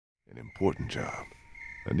An important job.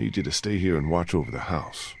 I need you to stay here and watch over the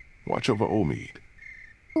house. Watch over Omid.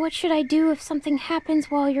 What should I do if something happens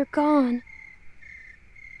while you're gone?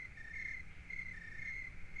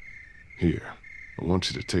 Here, I want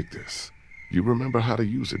you to take this. You remember how to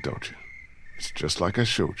use it, don't you? It's just like I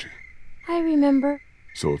showed you. I remember.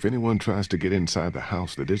 So if anyone tries to get inside the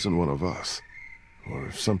house that isn't one of us, or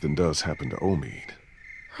if something does happen to Omid...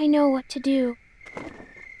 I know what to do.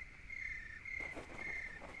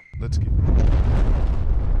 Let's get...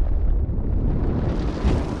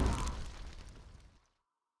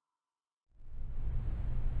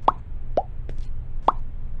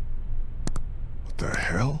 What the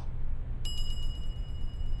hell?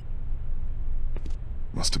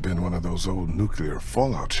 Must have been one of those old nuclear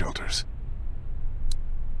fallout shelters.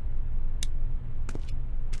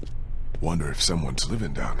 Wonder if someone's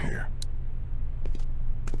living down here.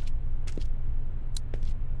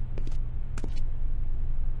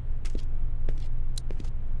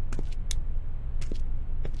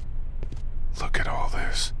 Look at all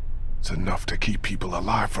this. It's enough to keep people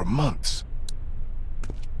alive for months.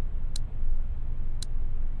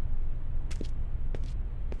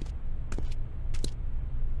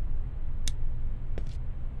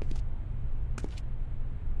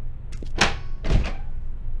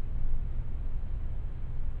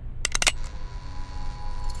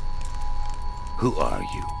 Who are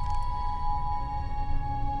you?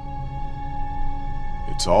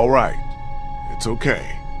 It's all right. It's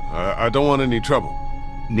okay. I don't want any trouble.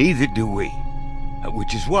 Neither do we.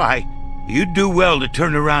 Which is why you'd do well to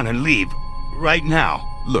turn around and leave. Right now.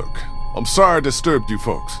 Look, I'm sorry I disturbed you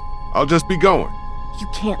folks. I'll just be going. You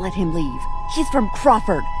can't let him leave. He's from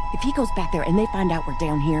Crawford. If he goes back there and they find out we're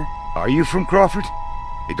down here... Are you from Crawford?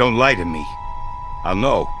 Hey, don't lie to me. I'll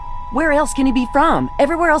know. Where else can he be from?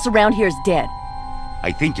 Everywhere else around here is dead.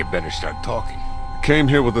 I think you better start talking. I came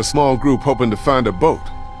here with a small group hoping to find a boat.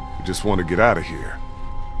 We just want to get out of here.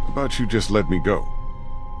 How about you just let me go?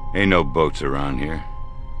 Ain't no boats around here.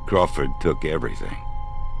 Crawford took everything.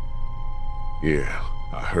 Yeah,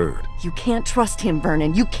 I heard. You can't trust him,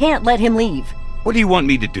 Vernon. You can't let him leave. What do you want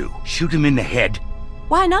me to do? Shoot him in the head?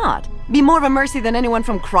 Why not? Be more of a mercy than anyone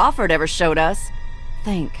from Crawford ever showed us.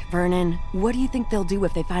 Think, Vernon. What do you think they'll do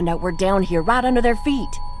if they find out we're down here right under their feet?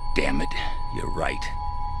 Damn it. You're right.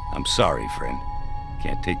 I'm sorry, friend.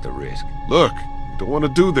 Can't take the risk. Look, you don't want to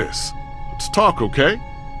do this. Let's talk, okay?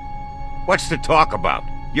 What's to talk about?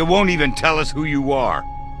 You won't even tell us who you are.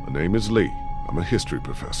 My name is Lee. I'm a history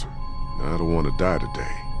professor. I don't want to die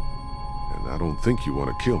today. And I don't think you want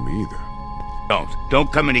to kill me either.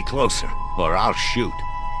 Don't come any closer, or I'll shoot.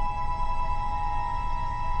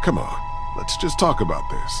 Come on, let's just talk about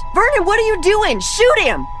this. Vernon, what are you doing? Shoot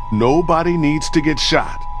him! Nobody needs to get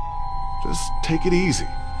shot. Just take it easy.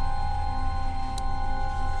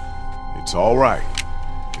 It's all right.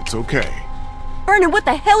 It's okay. Vernon, what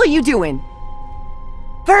the hell are you doing?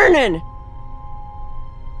 Vernon!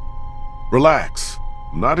 Relax.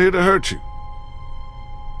 I'm not here to hurt you.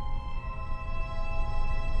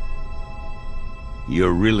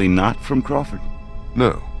 You're really not from Crawford?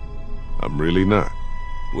 No, I'm really not.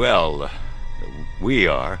 Well, we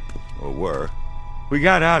are, or were. We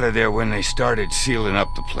got out of there when they started sealing up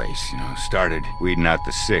the place, started weeding out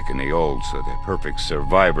the sick and the old so the perfect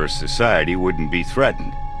survivor society wouldn't be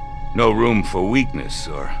threatened. No room for weakness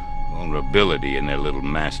or vulnerability in their little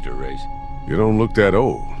master race. You don't look that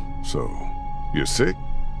old, so you're sick?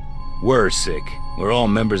 We're sick. We're all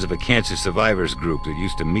members of a cancer survivors group that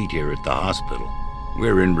used to meet here at the hospital.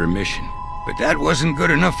 We're in remission. But that wasn't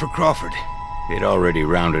good enough for Crawford. They'd already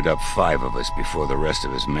rounded up 5 of us before the rest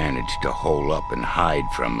of us managed to hole up and hide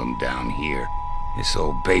from them down here. This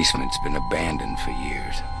old basement's been abandoned for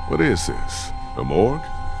years. What is this? A morgue?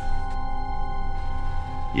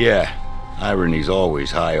 Yeah, irony's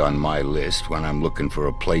always high on my list when I'm looking for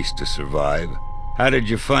a place to survive. How did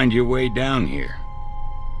you find your way down here?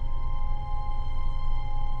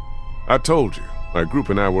 I told you. My group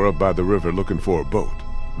and I were up by the river looking for a boat.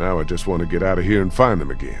 Now I just want to get out of here and find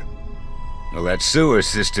them again. Well, that sewer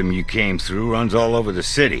system you came through runs all over the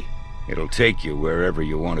city. It'll take you wherever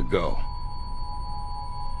you want to go.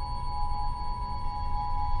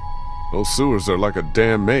 Those sewers are like a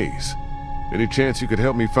damn maze. Any chance you could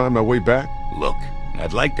help me find my way back? Look,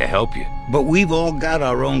 I'd like to help you, but we've all got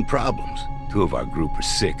our own problems. 2 of our group are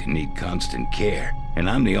sick and need constant care, and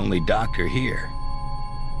I'm the only doctor here.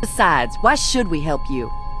 Besides, why should we help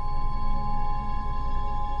you?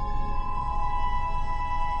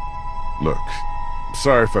 Look, I'm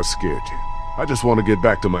sorry if I scared you. I just want to get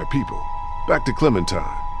back to my people. Back to Clementine.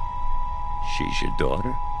 She's your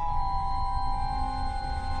daughter?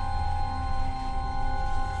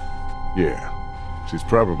 Yeah. She's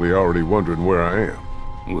probably already wondering where I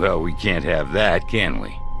am. Well, we can't have that, can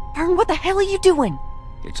we? Vern, what the hell are you doing?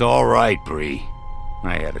 It's all right, Bree.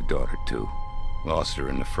 I had a daughter, too. Lost her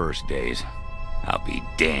in the first days. I'll be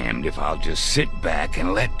damned if I'll just sit back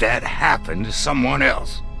and let that happen to someone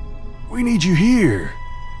else. We need you here.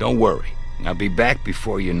 Don't worry. I'll be back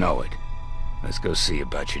before you know it. Let's go see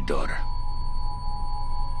about your daughter.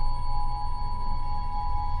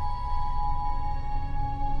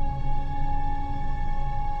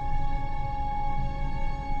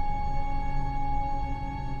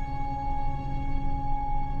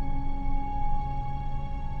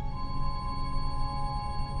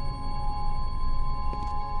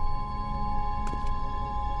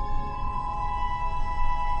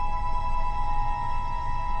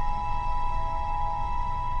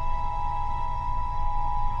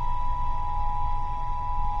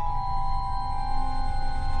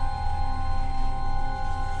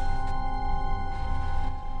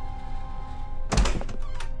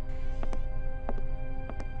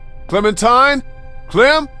 Clementine?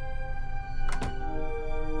 Clem?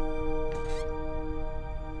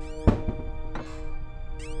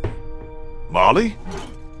 Molly?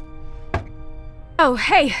 Oh,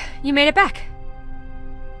 hey, you made it back.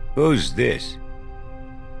 Who's this?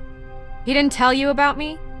 He didn't tell you about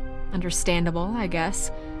me? Understandable, I guess.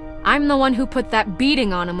 I'm the one who put that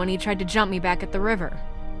beating on him when he tried to jump me back at the river.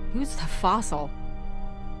 Who's the fossil?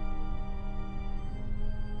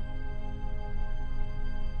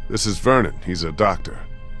 This is Vernon. He's a doctor.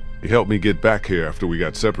 He helped me get back here after we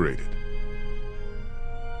got separated.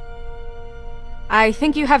 I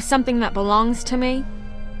think you have something that belongs to me.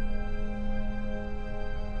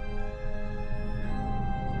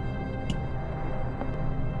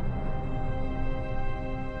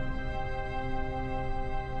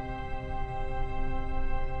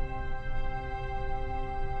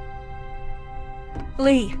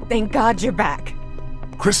 Lee, thank God you're back.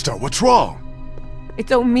 Krista, what's wrong?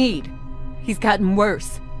 It's Omid. He's gotten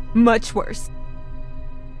worse. Much worse.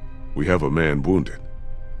 We have a man wounded.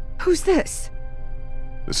 Who's this?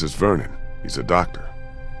 This is Vernon. He's a doctor.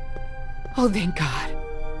 Oh, thank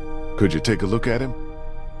God. Could you take a look at him?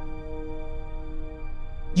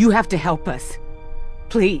 You have to help us.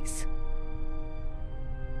 Please.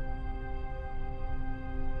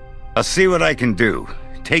 I'll see what I can do.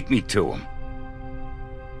 Take me to him.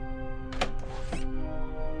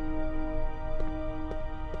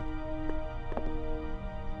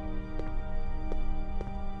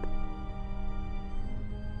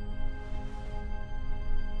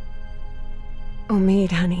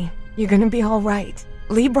 Omid, honey, you're gonna be all right.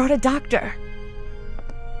 Lee brought a doctor.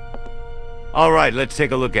 All right, let's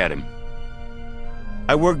take a look at him.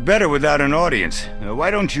 I work better without an audience.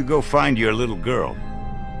 Why don't you go find your little girl?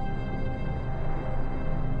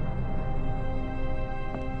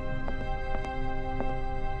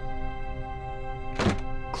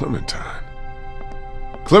 Clementine.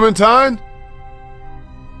 Clementine?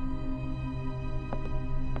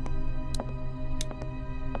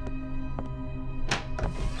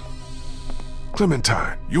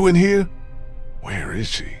 Clementine, you in here? Where is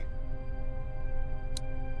she?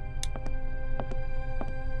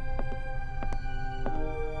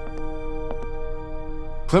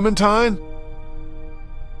 Clementine?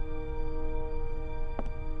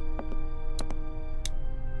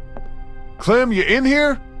 Clem, you in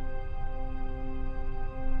here?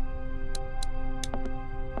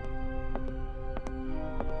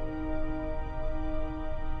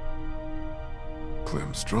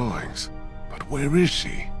 Clem's drawings. But where is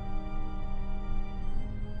she?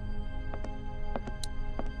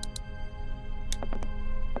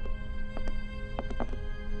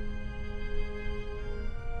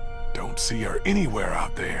 Don't see her anywhere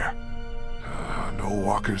out there. No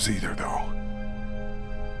walkers either, though.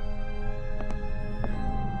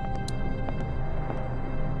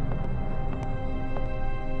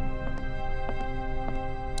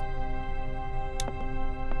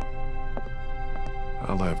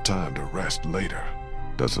 I'll have time to rest later.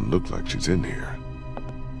 Doesn't look like she's in here.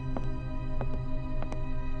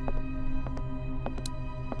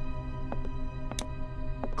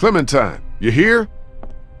 Clementine, you here?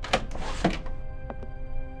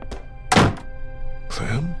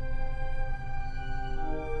 Clem?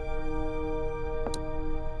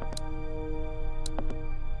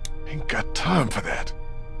 Ain't got time for that.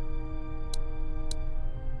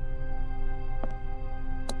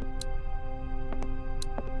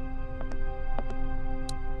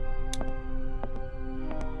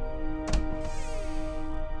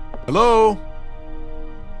 Hello?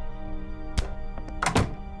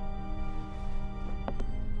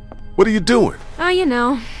 What are you doing? You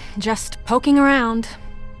know, just poking around.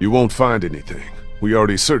 You won't find anything. We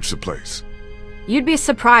already searched the place. You'd be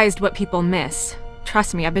surprised what people miss.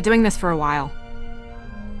 Trust me, I've been doing this for a while.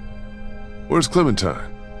 Where's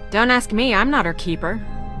Clementine? Don't ask me, I'm not her keeper.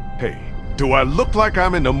 Hey, do I look like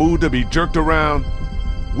I'm in the mood to be jerked around?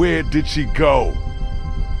 Where did she go?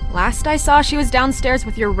 Last I saw, she was downstairs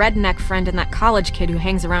with your redneck friend and that college kid who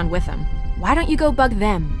hangs around with him. Why don't you go bug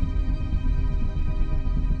them?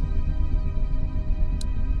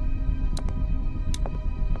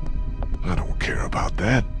 I don't care about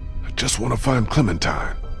that. I just want to find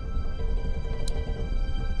Clementine.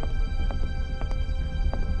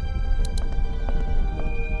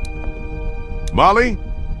 Molly?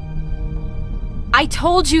 I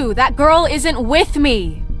told you, that girl isn't with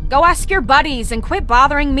me! Go ask your buddies and quit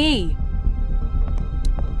bothering me!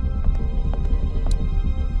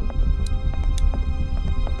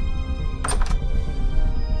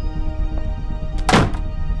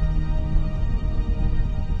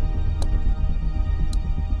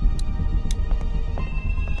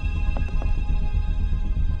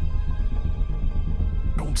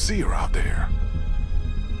 Don't see her out there.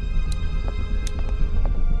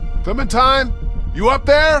 Clementine? You up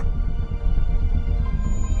there?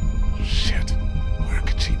 Shit. Where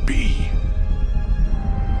could she be?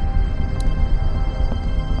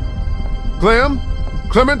 Clem?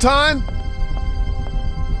 Clementine?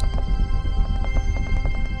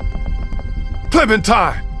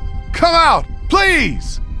 Clementine! Come out,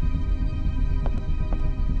 please!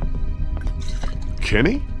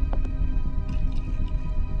 Kenny?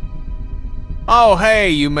 Oh, hey,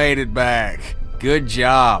 you made it back. Good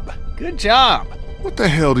job. Good job. What the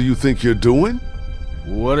hell do you think you're doing?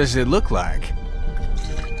 What does it look like?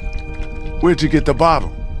 Where'd you get the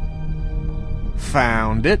bottle?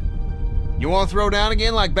 Found it. You want to throw down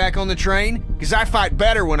again like back on the train? Because I fight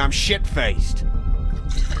better when I'm shit-faced.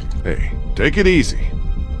 Hey, take it easy.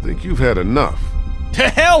 Think you've had enough. To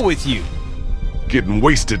hell with you! Getting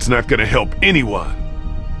wasted's not gonna help anyone.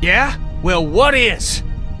 Yeah? Well, what is?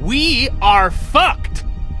 We are fucked!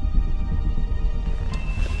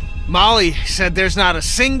 Molly said there's not a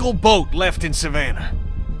single boat left in Savannah.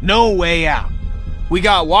 No way out. We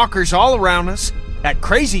got walkers all around us, that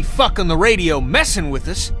crazy fuck on the radio messing with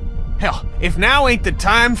us. Hell, if now ain't the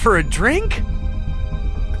time for a drink?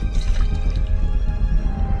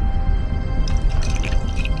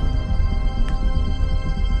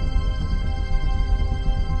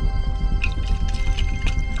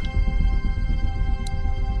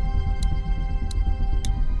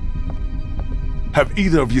 Have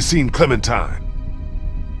either of you seen Clementine?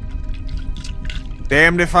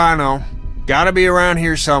 Damned if I know. Gotta be around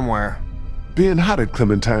here somewhere. Ben, how did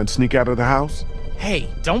Clementine sneak out of the house? Hey,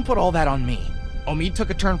 don't put all that on me. Omid took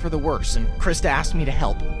a turn for the worse, and Krista asked me to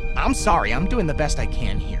help. I'm sorry, I'm doing the best I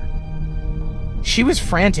can here. She was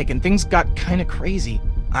frantic, and things got kinda crazy.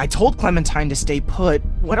 I told Clementine to stay put.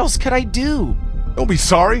 What else could I do? Don't be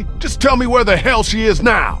sorry. Just tell me where the hell she is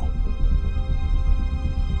now.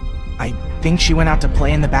 I think she went out to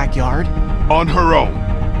play in the backyard. On her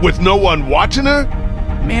own? With no one watching her?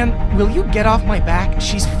 Man, will you get off my back?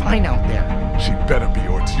 She's fine out there. She better be,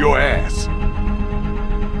 or it's your ass.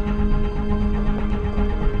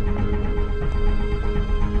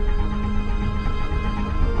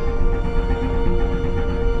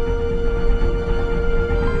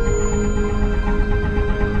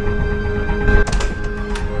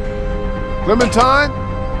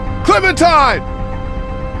 Clementine? Clementine!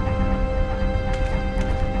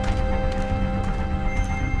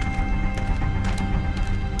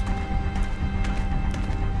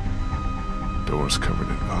 Doors covered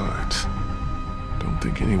in vines. Don't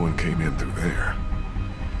think anyone came in through there.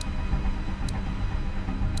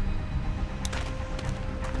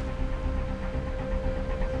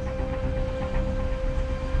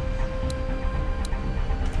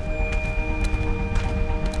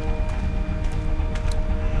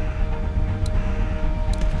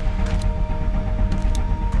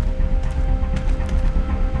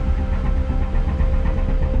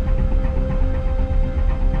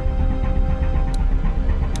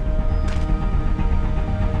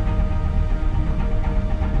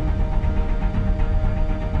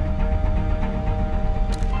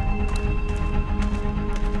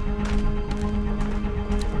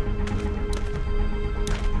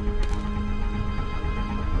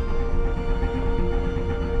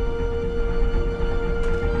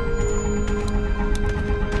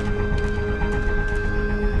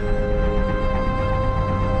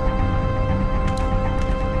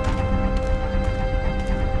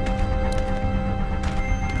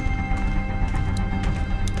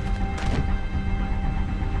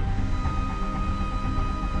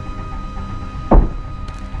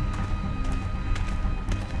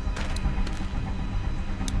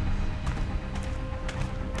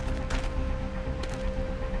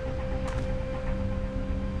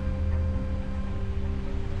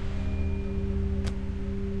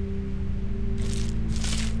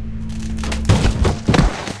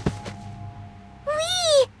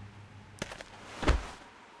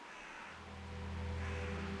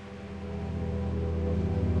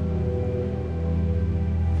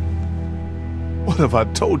 have I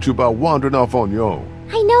told you about wandering off on your own?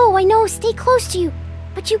 I know, stay close to you.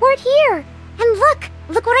 But you weren't here. And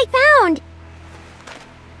look what I found.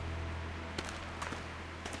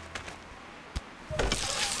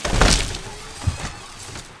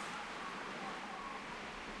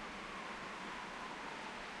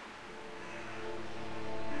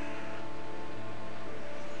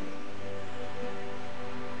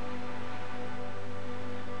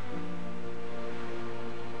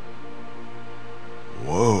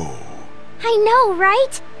 Whoa. I know,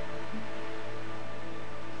 right?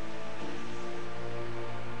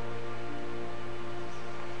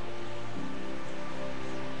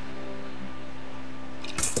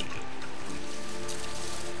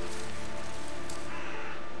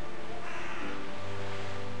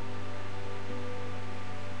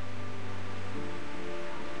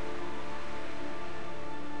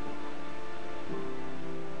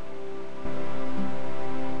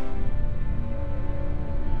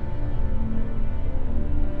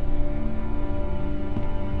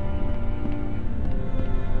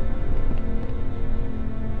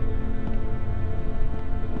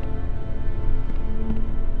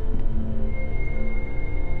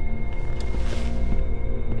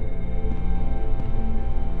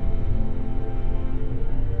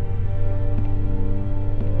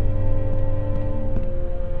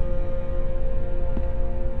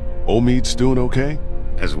 Omid's doing okay?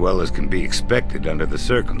 As well as can be expected under the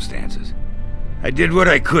circumstances. I did what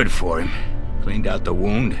I could for him. Cleaned out the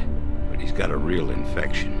wound, but he's got a real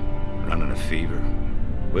infection. Running a fever.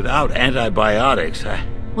 Without antibiotics,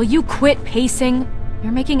 Will you quit pacing?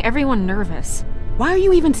 You're making everyone nervous. Why are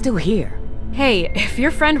you even still here? Hey, if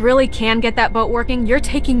your friend really can get that boat working, you're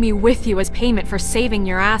taking me with you as payment for saving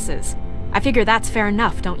your asses. I figure that's fair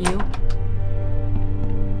enough, don't you?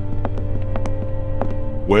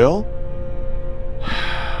 Well?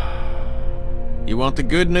 You want the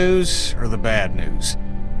good news or the bad news?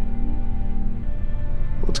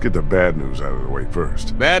 Let's get the bad news out of the way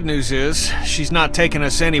first. Bad news is, she's not taking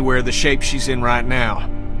us anywhere the shape she's in right now.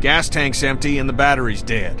 Gas tank's empty and the battery's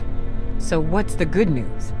dead. So what's the good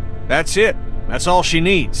news? That's it. That's all she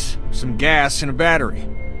needs. Some gas and a battery.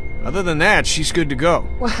 Other than that, she's good to go.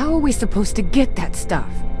 Well, how are we supposed to get that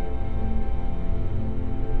stuff?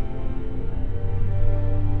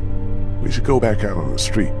 We should go back out on the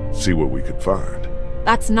street, see what we could find.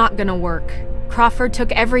 That's not gonna work. Crawford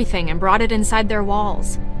took everything and brought it inside their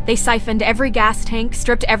walls. They siphoned every gas tank,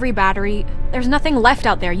 stripped every battery. There's nothing left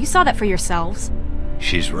out there. You saw that for yourselves.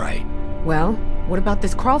 she's right. Well, what about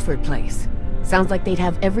this Crawford place? Sounds like they'd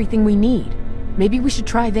have everything we need. Maybe we should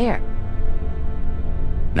try there.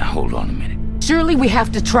 Now hold on a minute. Surely we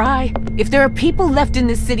have to try. If there are people left in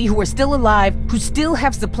this city who are still alive, who still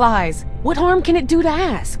have supplies, what harm can it do to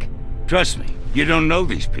ask? Trust me, you don't know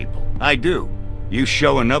these people. I do. You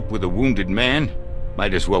showing up with a wounded man?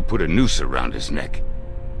 Might as well put a noose around his neck.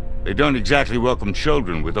 They don't exactly welcome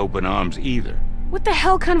children with open arms either. What the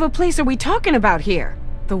hell kind of a place are we talking about here?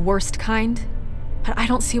 The worst kind? But I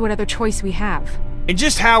don't see what other choice we have. And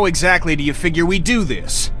just how exactly do you figure we do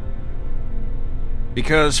this?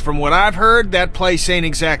 Because from what I've heard, that place ain't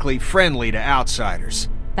exactly friendly to outsiders.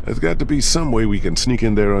 There's got to be some way we can sneak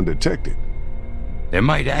in there undetected. There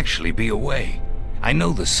might actually be a way. I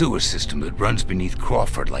know the sewer system that runs beneath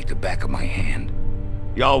Crawford like the back of my hand.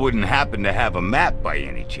 Y'all wouldn't happen to have a map by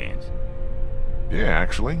any chance? Yeah,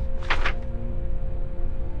 actually.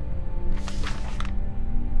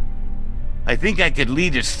 I think I could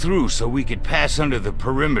lead us through so we could pass under the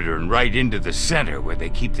perimeter and right into the center where they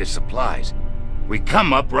keep their supplies. We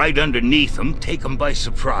come up right underneath them, take them by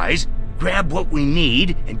surprise, grab what we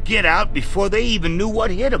need, and get out before they even knew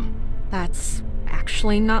what hit them. That's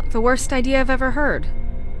actually not the worst idea I've ever heard.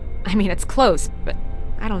 I mean, it's close, but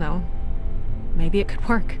I don't know. Maybe it could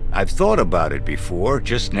work. I've thought about it before,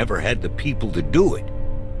 just never had the people to do it.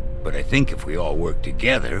 But I think if we all work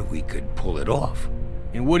together, we could pull it off.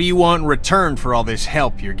 And what do you want in return for all this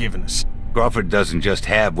help you're giving us? Crawford doesn't just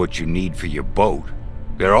have what you need for your boat.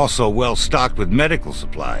 They're also well stocked with medical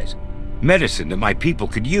supplies. Medicine that my people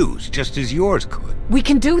could use, just as yours could. We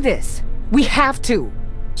can do this. We have to.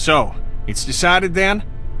 So, it's decided then?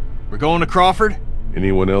 We're going to Crawford?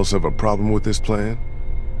 Anyone else have a problem with this plan?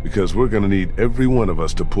 Because we're gonna need every one of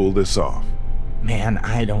us to pull this off. Man,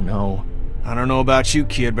 I don't know. I don't know about you,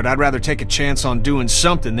 kid, but I'd rather take a chance on doing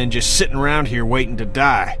something than just sitting around here waiting to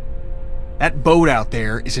die. That boat out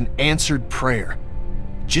there is an answered prayer.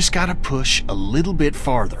 Just gotta push a little bit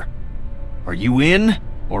farther. Are you in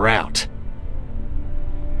or out?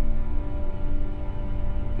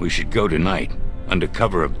 We should go tonight, under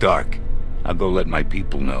cover of dark. I'll go let my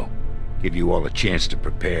people know. Give you all a chance to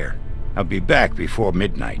prepare. I'll be back before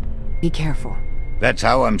midnight. Be careful. That's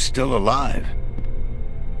how I'm still alive.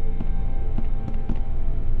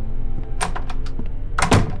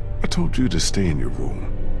 I told you to stay in your room.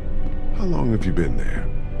 How long have you been there?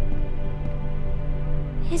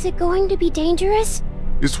 Is it going to be dangerous?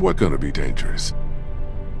 Is what gonna be dangerous?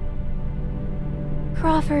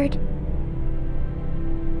 Crawford.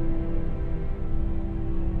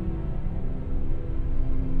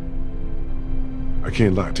 I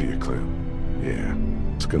can't lie to you, Clem. Yeah,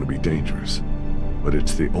 it's gonna be dangerous. But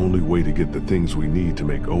it's the only way to get the things we need to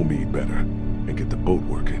make Omid better and get the boat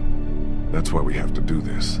working. That's why we have to do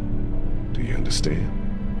this. Do you understand?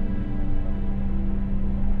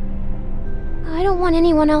 I don't want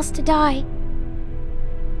anyone else to die.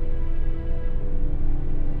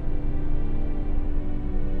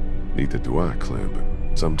 Neither do I, Clem,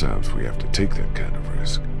 but sometimes we have to take that kind of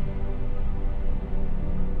risk.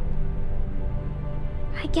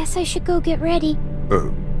 I guess I should go get ready.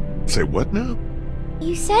 Say what now?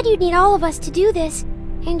 You said you'd need all of us to do this,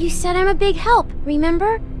 and you said I'm a big help,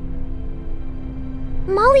 remember?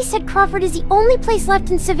 Molly said Crawford is the only place left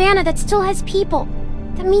in Savannah that still has people.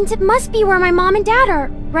 That means it must be where my mom and dad are,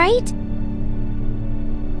 right?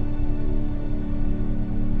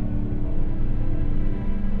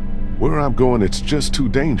 Where I'm going, it's just too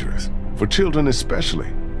dangerous. For children especially.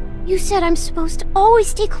 You said I'm supposed to always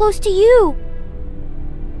stay close to you.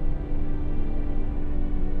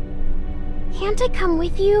 Can't I come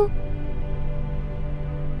with you?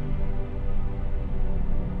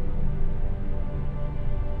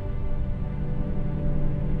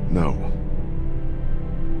 No.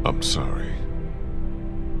 I'm sorry.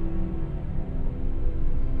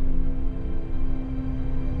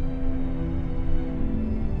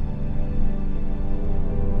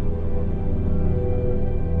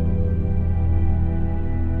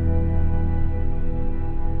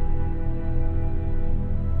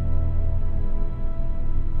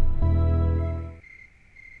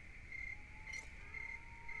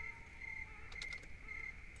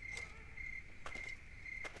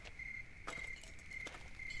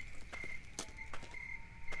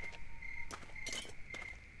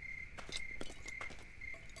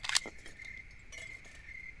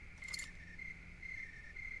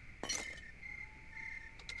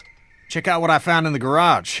 Check out what I found in the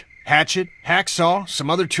garage. Hatchet, hacksaw, some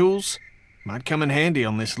other tools. Might come in handy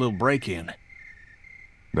on this little break-in.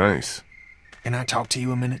 Nice. Can I talk to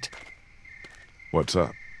you a minute? What's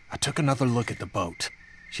up? I took another look at the boat.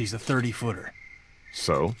 She's a 30-footer.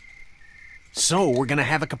 So? So, we're gonna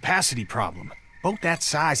have a capacity problem. Boat that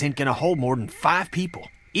size ain't gonna hold more than 5 people,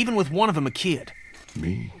 even with one of them a kid.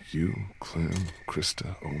 Me, you, Clem,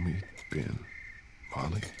 Krista, Omid, Ben,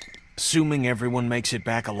 Molly. Assuming everyone makes it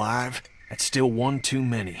back alive, that's still one too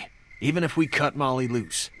many. Even if we cut Molly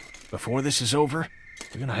loose. Before this is over,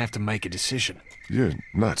 we're gonna have to make a decision. You're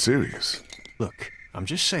not serious. Look, I'm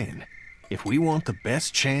just saying, if we want the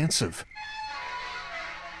best chance of...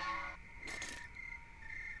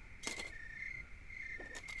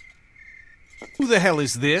 Who the hell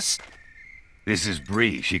is this? This is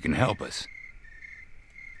Bree. She can help us.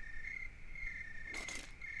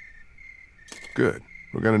 Good.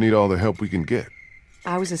 We're gonna need all the help we can get.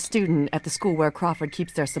 I was a student at the school where Crawford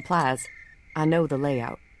keeps their supplies. I know the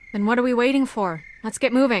layout. Then what are we waiting for? Let's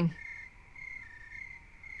get moving.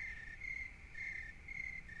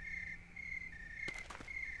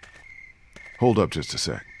 Hold up just a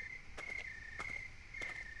sec.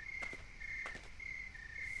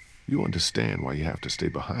 You understand why you have to stay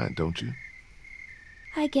behind, don't you?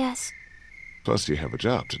 I guess. Plus you have a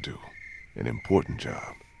job to do. An important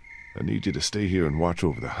job. I need you to stay here and watch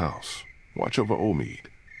over the house. Watch over Omid.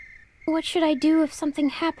 What should I do if something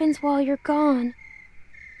happens while you're gone?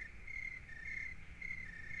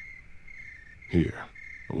 Here,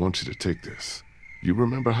 I want you to take this. You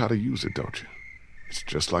remember how to use it, don't you? It's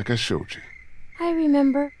just like I showed you. I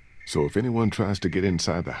remember. So if anyone tries to get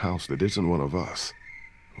inside the house that isn't one of us,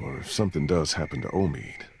 or if something does happen to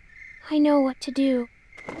Omid, I know what to do.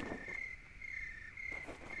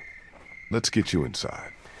 let's get you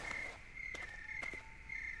inside.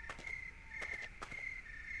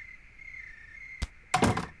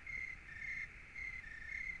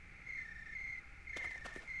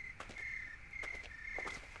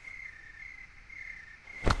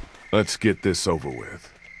 Let's get this over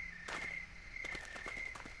with.